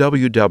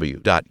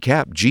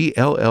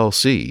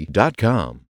www.capgllc.com.